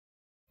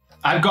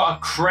I've got a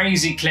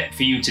crazy clip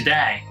for you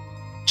today.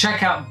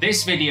 Check out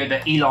this video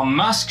that Elon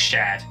Musk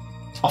shared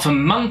of a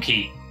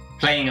monkey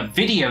playing a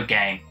video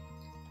game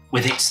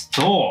with its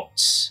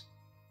thoughts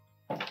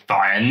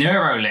via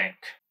Neuralink.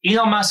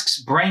 Elon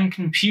Musk's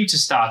brain-computer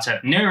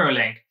startup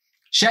Neuralink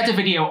shared a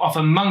video of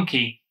a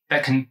monkey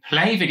that can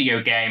play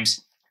video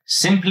games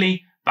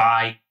simply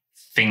by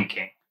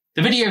thinking.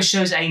 The video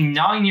shows a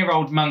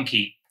 9-year-old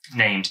monkey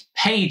named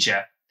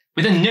Pager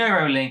with a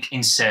Neuralink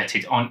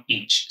inserted on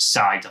each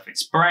side of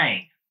its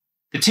brain.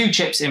 The 2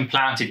 chips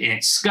implanted in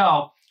its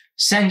skull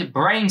send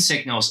brain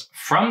signals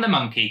from the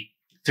monkey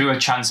through a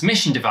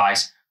transmission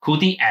device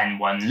called the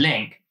N1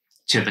 link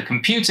to the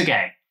computer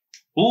game,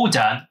 all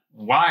done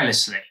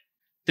wirelessly.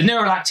 The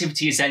neural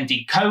activity is then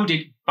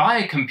decoded by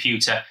a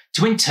computer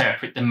to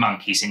interpret the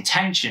monkey's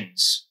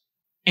intentions.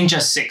 In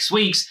just 6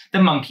 weeks,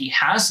 the monkey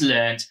has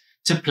learned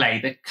to play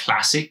the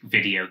classic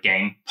video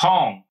game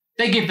Pong.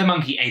 They give the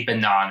monkey a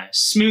banana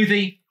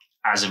smoothie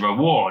as a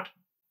reward.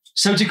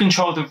 So to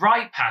control the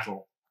right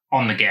paddle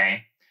on the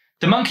game,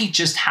 the monkey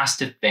just has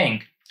to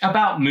think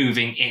about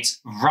moving its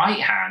right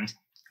hand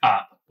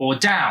up or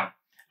down,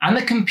 and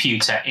the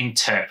computer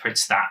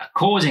interprets that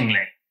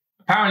accordingly.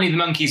 Apparently the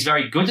monkey is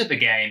very good at the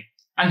game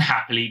and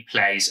happily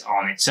plays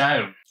on its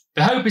own.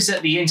 The hope is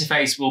that the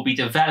interface will be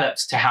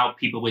developed to help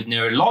people with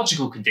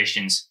neurological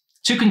conditions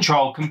to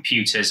control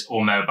computers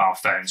or mobile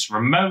phones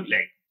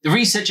remotely. The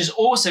researchers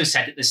also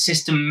said that the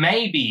system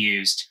may be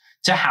used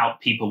to help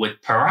people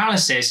with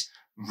paralysis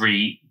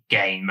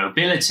regain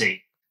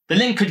mobility. The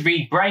link could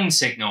read brain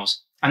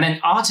signals and then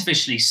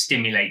artificially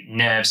stimulate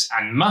nerves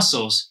and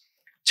muscles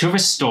to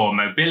restore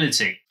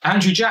mobility.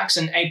 Andrew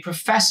Jackson, a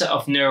professor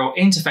of neural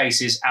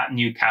interfaces at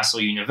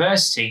Newcastle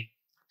University,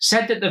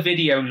 said that the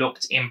video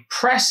looked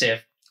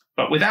impressive,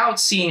 but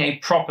without seeing a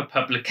proper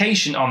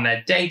publication on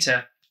their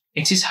data,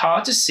 it is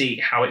hard to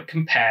see how it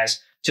compares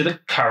to the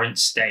current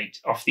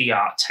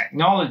state-of-the-art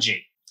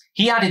technology.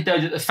 He added, though,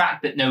 that the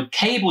fact that no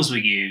cables were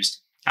used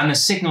and the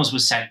signals were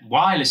sent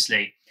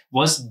wirelessly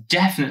was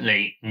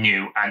definitely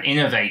new and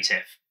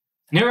innovative.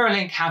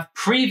 Neuralink have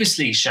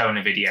previously shown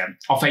a video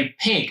of a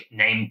pig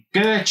named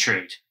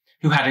Gertrude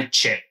who had a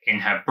chip in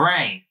her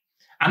brain,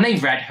 and they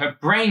read her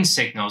brain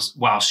signals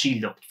while she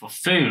looked for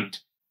food.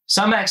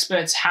 Some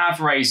experts have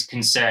raised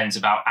concerns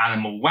about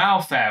animal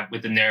welfare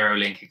with the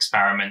Neuralink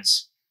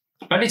experiments,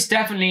 but it's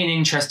definitely an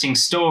interesting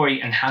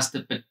story and has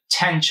the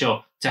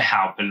potential to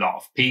help a lot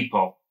of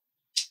people.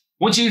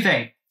 What do you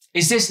think?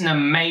 Is this an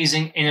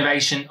amazing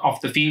innovation of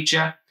the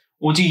future,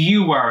 or do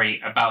you worry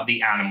about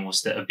the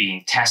animals that are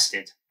being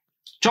tested?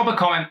 Drop a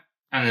comment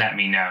and let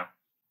me know.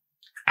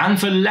 And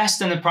for less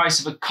than the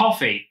price of a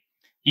coffee,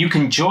 you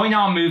can join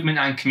our movement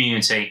and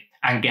community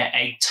and get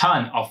a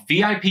ton of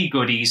VIP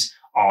goodies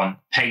on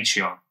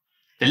Patreon.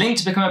 The link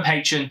to become a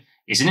patron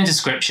is in the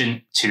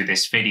description to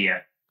this video.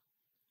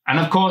 And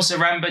of course,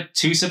 remember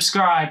to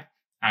subscribe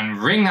and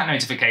ring that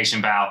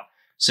notification bell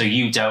so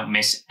you don't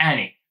miss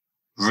any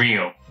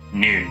real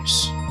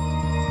news.